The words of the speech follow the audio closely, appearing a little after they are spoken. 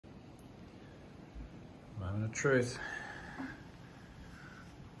Moment of truth.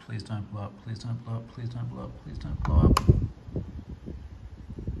 Please don't blow up, please don't blow up, please don't blow up, please don't blow up.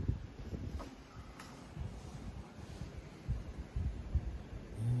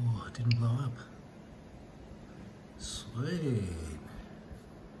 Oh, it didn't blow up. Sweet.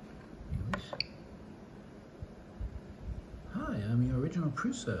 English. Hi, I'm your original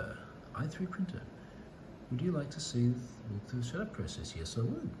Prusa i3 printer. Would you like to see walk through the setup process? Yes, I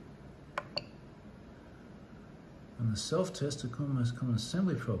would. And the self-test of most common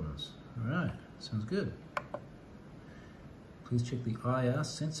assembly problems. All right, sounds good. Please check the IR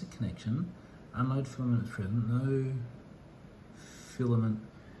sensor connection. Unload filament is present. No filament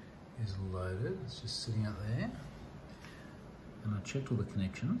is loaded. It's just sitting out there. And I checked all the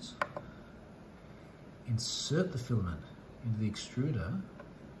connections. Insert the filament into the extruder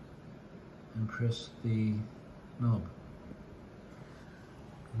and press the knob.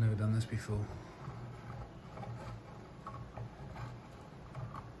 I've never done this before.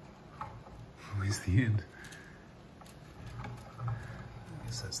 Where's the end? I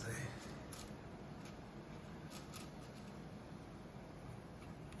guess that's there.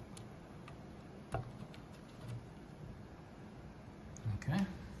 Okay.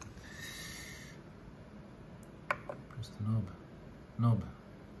 Press the knob. Knob.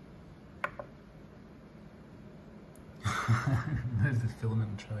 Move the filament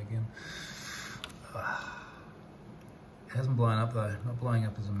and try again. It hasn't blown up though. Not blowing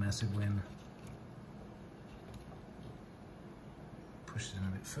up is a massive win. Push it in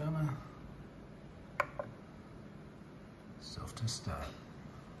a bit firmer. Self-test start.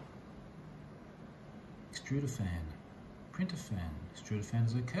 Extruder fan. Printer fan. Extruder fan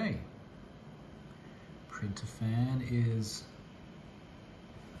is okay. Printer fan is...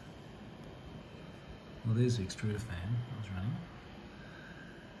 Well, there's the extruder fan I was running.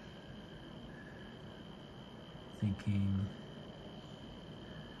 Thinking...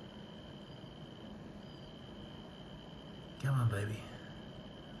 Come on, baby.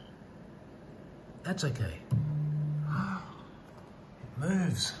 That's okay. It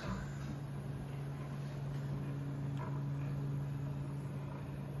moves.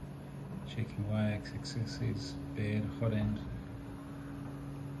 Checking y-axis, bed, hot end.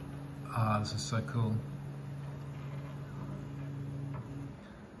 Ah, this is so cool.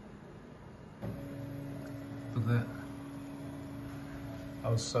 Look at that. I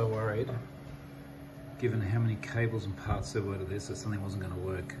was so worried, given how many cables and parts there were to this, that something wasn't going to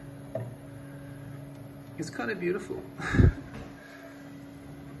work. It's kind of beautiful.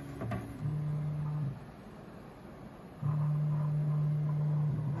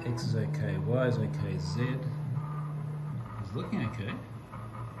 X is okay, Y is okay, Z is looking okay.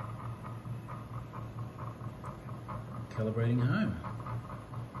 Calibrating home.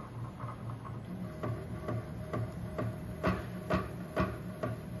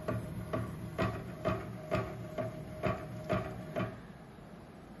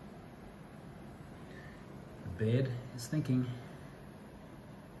 The bed is thinking.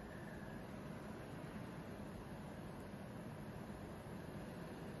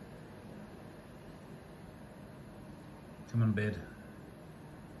 Come on, bed.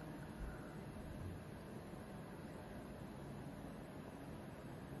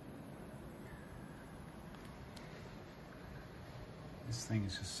 This thing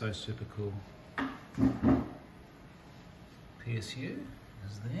is just so super cool. PSU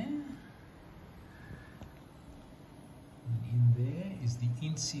is there. And in there is the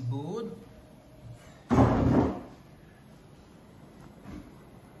INSI board.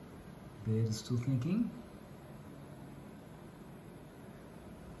 Bed is still thinking.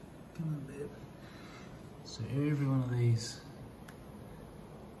 Come on, babe. So every one of these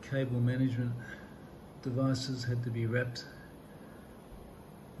cable management devices had to be wrapped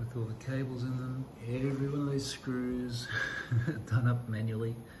with all the cables in them. Every one of these screws done up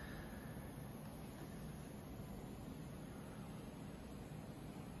manually.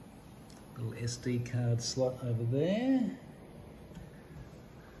 Little SD card slot over there.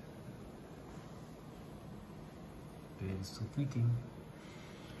 Bed is still thinking.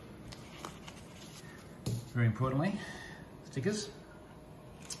 Very importantly, stickers.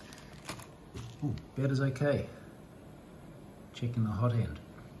 Ooh, bed is okay. Checking the hot end.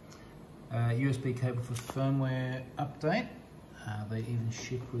 USB cable for firmware update. They even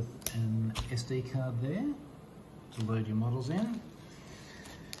ship with an SD card there to load your models in.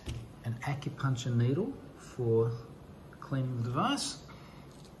 An acupuncture needle for cleaning the device.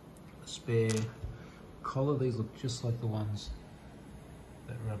 A spare collar. These look just like the ones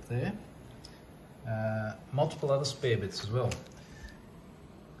that were up there. Multiple other spare bits as well.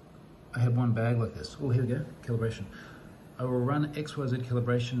 I have one bag like this. Oh, here we go, calibration. I will run XYZ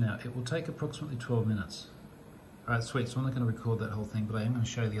calibration now. It will take approximately 12 minutes. All right, sweet, so I'm not gonna record that whole thing, but I am gonna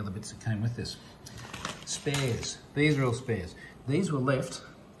show you the other bits that came with this. Spares, these are all spares. These were left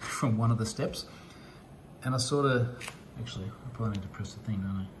from one of the steps, and I sort of, actually, I probably need to press the thing,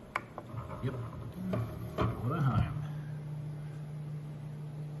 don't I? Yep, auto home.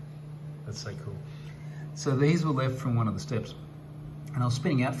 That's so cool. So these were left from one of the steps, and I was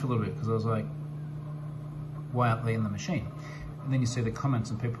spinning out for a little bit because I was like, why aren't they in the machine? And then you see the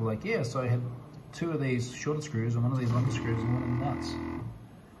comments and people are like, yeah, so I had 2 of these shorter screws and 1 of these longer screws and 1 of the nuts.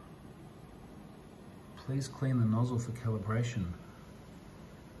 Please clean the nozzle for calibration.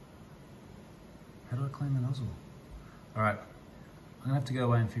 How do I clean the nozzle? All right, I'm gonna have to go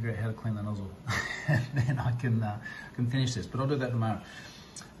away and figure out how to clean the nozzle. And then I can finish this, but I'll do that tomorrow.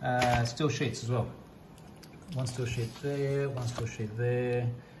 Steel sheets as well. 1 steel sheet there, 1 steel sheet there.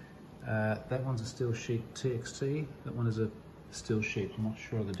 That one's a steel sheet TXT. That one is a steel sheet. I'm not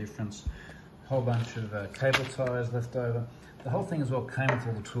sure of the difference. Whole bunch of cable ties left over. The whole thing as well came with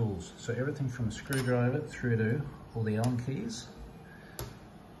all the tools. So everything from a screwdriver through to all the Allen keys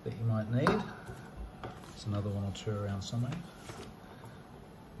that you might need. There's another 1 or 2 around somewhere.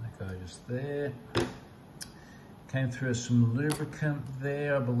 That go just there. Came through some lubricant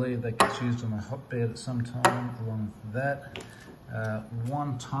there. I believe that gets used on a hotbed at some time along with that.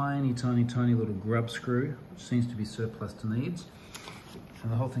 1 tiny little grub screw, which seems to be surplus to needs.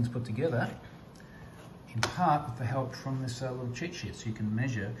 And the whole thing's put together in part with the help from this little cheat sheet, so you can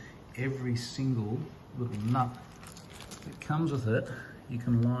measure every single little nut that comes with it. You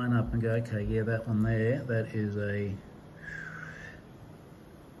can line up and go, okay, yeah, that one there, that is a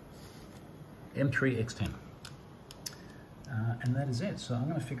M3 X10. And that is it. So I'm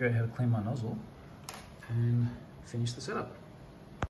going to figure out how to clean my nozzle and finish the setup.